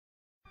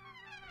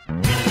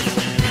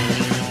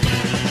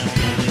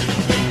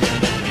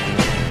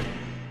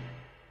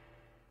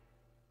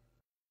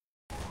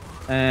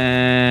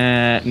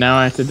Now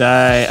I have to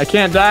die. I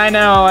can't die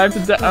now. I have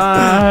to die.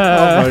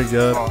 Oh my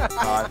god. Oh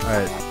god.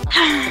 Alright.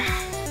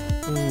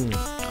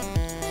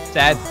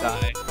 Sad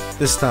die.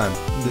 This time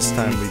we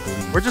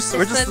believe. We're just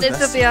This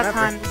will be our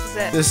time. This is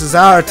it. This is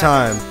our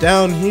time.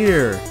 Down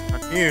here.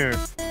 I'm here.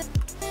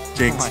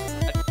 Jinx.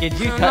 Did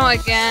you Oh, not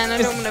again. I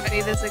don't want to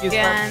be this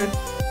again.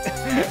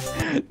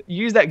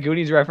 use that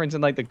Goonies reference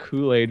in like the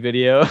Kool-Aid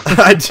video?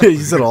 I do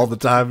use it all the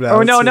time now.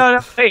 Oh no.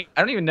 Wait,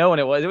 I don't even know when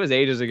it was. It was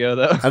ages ago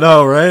though. I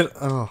know, right?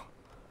 Oh.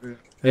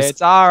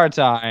 It's our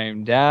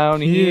time down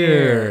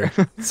here.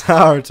 It's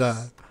our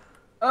time.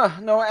 Oh,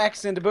 no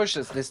axe in the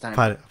bushes this time.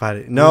 Fight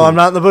it. No, I'm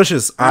not in the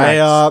bushes.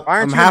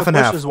 I'm half and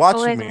half.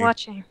 Watching me.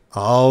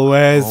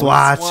 Always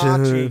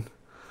watching.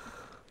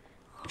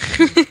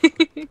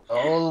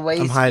 Always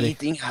I'm hiding.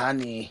 eating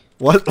honey.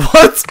 What?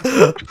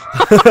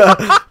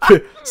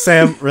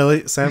 Sam,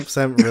 really? Sam,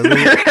 really?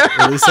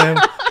 Really, Sam?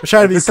 We're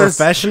trying to be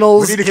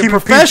professionals. We need to keep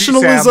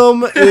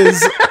Professionalism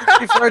is...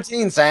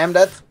 14, Sam.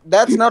 That's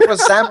not what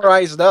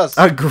samurais does.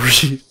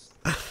 Agreed.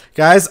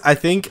 Guys, I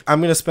think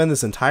I'm going to spend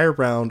this entire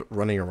round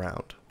running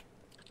around.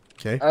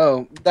 Okay?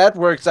 Oh, that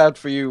works out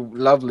for you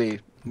lovely.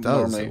 It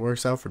does. Normally. It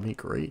works out for me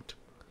great.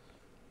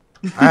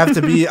 I have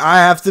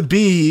to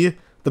be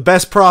the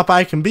best prop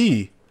I can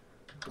be.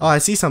 Oh, I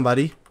see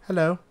somebody.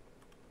 Hello.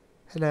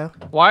 Hello.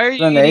 Why are you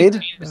Grenade?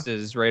 eating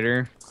penises,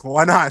 Raider?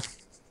 Why not?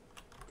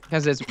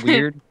 Because it's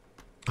weird.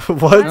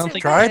 What? I don't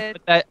think I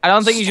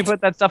don't think you should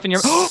put that stuff in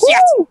your.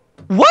 Yes!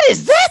 What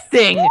is that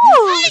thing?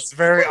 It's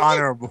very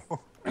honorable.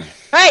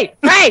 Hey!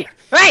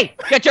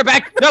 Get your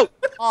back! No!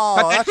 Oh,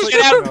 Cut that that's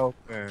shit out.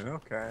 open.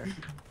 Okay.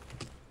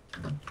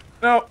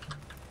 No!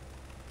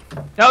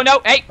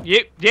 Hey,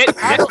 you get.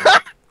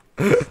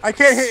 I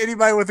can't hit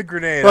anybody with a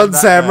grenade. Run,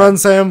 Sam. Run,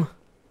 Sam.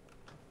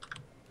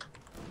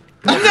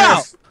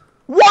 No!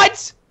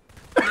 What?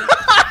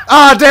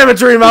 Ah, damn it,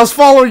 Dream. I was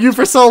following you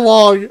for so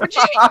long. But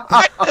you at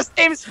the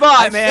same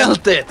spot, man.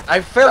 Felt it. I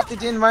felt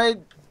it in my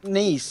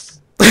knees.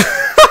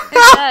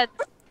 Dead.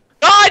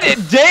 God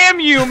damn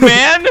you,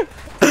 man!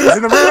 He's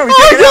in the room.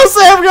 Go,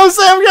 Sam. Go,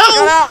 Sam.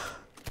 Go.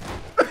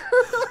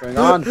 What's going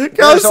on? Go,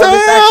 There's all Sam.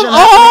 this action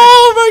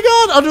Oh, my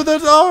God. Under the...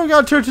 Oh, my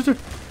God. Turn.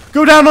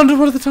 Go down under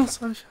one of the tunnels.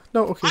 Oh,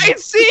 no, okay. I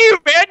see you,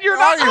 man. You're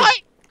not are you?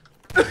 right.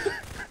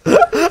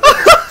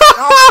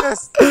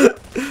 Madness.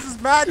 This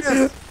is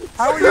madness.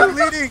 How are you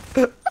bleeding?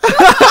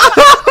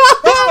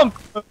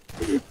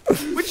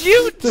 Would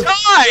you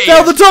die?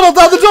 Down the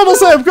tunnel,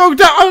 Sam. Go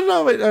down. Oh,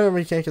 no, wait.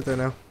 We can't get there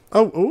now.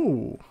 Oh,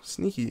 ooh.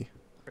 Sneaky.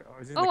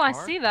 Oh, I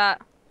see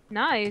that.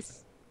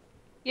 Nice.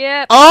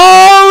 Yep.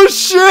 Oh,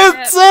 shit.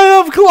 Yep.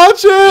 Sam,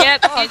 clutch it.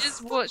 Yep, you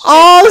just watched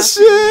Oh, it.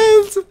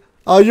 shit.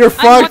 Oh, you're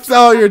fucked.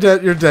 Oh, you're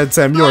dead. You're dead,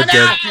 Sam. You're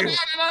dead.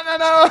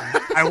 No.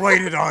 I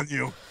waited on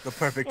you. The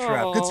perfect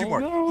trap. Good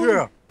teamwork.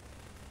 Yeah.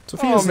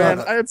 Sophia's not...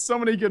 I had so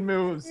many good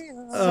moves.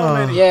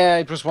 Yeah,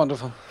 it was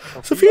wonderful.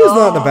 Sophia's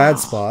not in a bad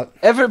spot.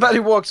 Everybody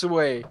walks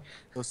away.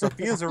 So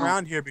Sophia's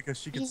around here because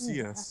she can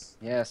see us.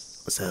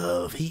 Yes.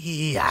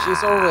 Sophia.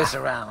 She's always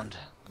around,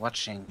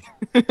 watching.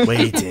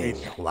 Waiting.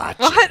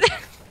 Watching. What?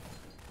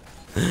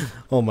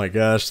 Oh my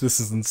gosh, this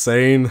is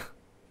insane.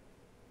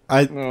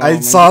 I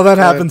saw that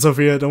happen,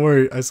 Sophia. Don't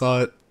worry, I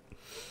saw it.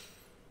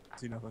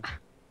 See nothing.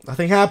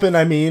 Nothing happened,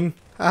 I mean.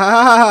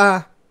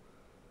 Ah.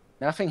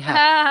 Nothing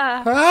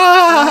happened.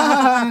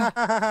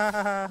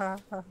 Ah.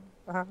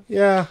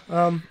 Yeah,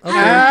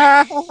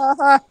 okay. So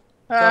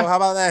how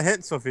about that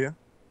hit, Sophia?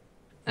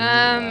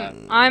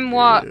 I'm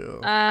what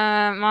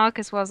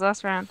Marcus was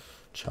last round.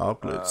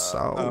 Chocolate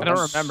sauce. I don't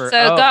remember.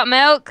 So got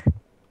milk.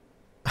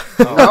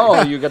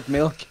 No, you got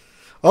milk.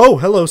 Oh,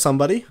 hello,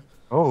 somebody.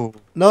 Oh.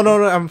 No,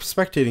 I'm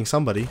spectating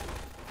somebody.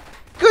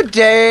 Good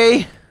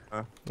day.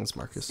 That's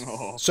Marcus.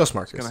 Oh. It's just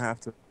Marcus. Gonna have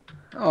to.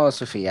 Oh,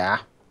 Sophia,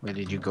 where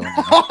did you go?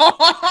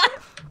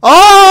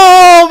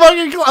 Oh,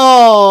 fucking wait.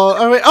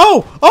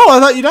 Oh, I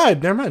thought you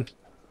died. Never mind.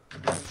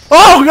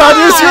 Oh God,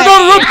 yes, you're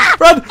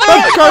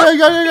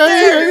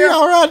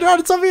not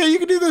run, Sophia, you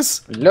can do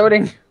this.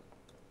 Reloading.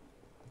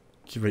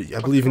 I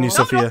believe in you,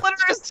 Sophia. Don't let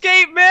her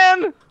escape,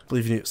 man. I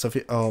believe in you,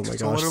 Sophia. Oh my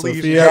gosh, literally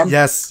Sophia.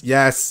 use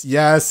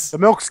Yes. The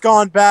milk's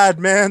gone bad,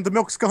 man. The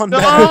milk's gone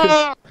bad.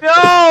 No.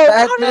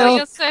 Bad Oh no, milk.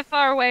 you're so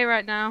far away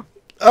right now.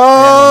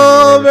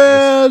 Oh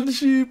man,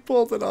 she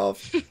pulled it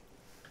off.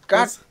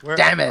 God Where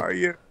damn it. are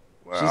you?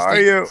 Where She's are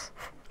you?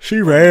 She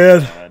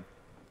ran.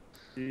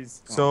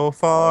 She's so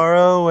far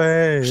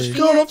away. She's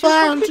gonna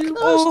find you.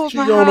 Oh, She's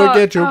my gonna heart.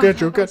 get you.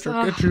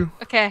 Oh.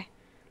 Okay.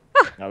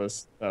 That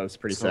was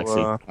pretty So,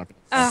 sexy.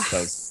 That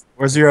was-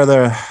 Where's your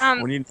other?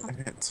 We need a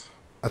hint.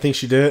 I think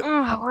she did it.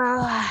 Oh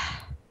well.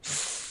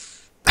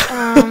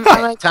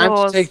 I like Time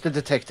doors. to take the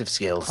detective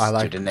skills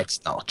to the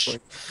next notch.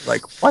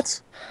 Like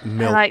what?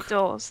 Milk. I like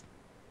doors.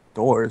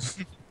 Doors.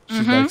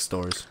 She likes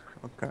doors.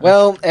 Okay.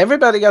 Well,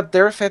 everybody got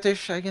their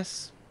fetish, I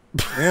guess.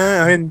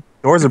 Yeah, I mean,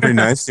 doors are pretty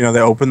nice. You know, they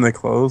open, they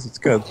close. It's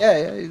good. Yeah.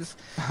 It's...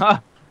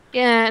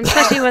 Yeah, and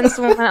especially when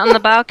someone went on the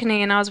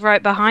balcony and I was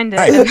right behind it.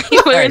 Hey. And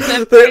you were in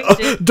the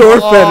They, door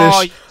Oh,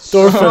 fetish.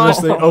 Door son.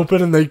 fetish. They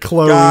open and they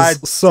close.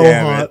 God So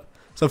damn hot. it.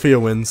 Sophia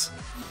wins.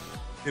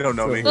 You don't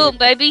know me. Boom,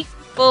 baby.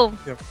 Boom.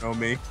 You don't know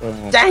me.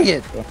 Dang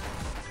it!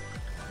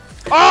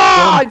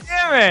 Oh,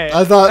 damn it!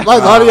 I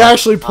thought he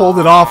actually pulled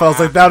it off. I was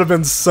like, that would have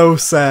been so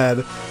sad.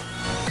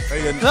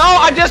 No,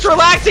 I'm just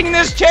relaxing in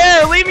this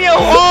chair. Leave me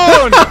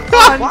alone.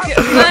 No,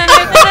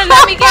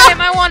 let me get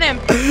him. I want him.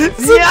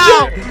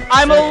 No,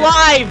 I'm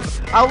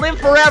alive. I'll live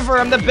forever.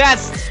 I'm the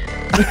best.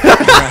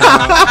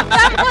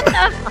 What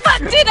the fuck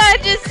did I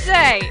just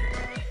say?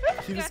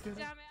 God damn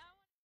it.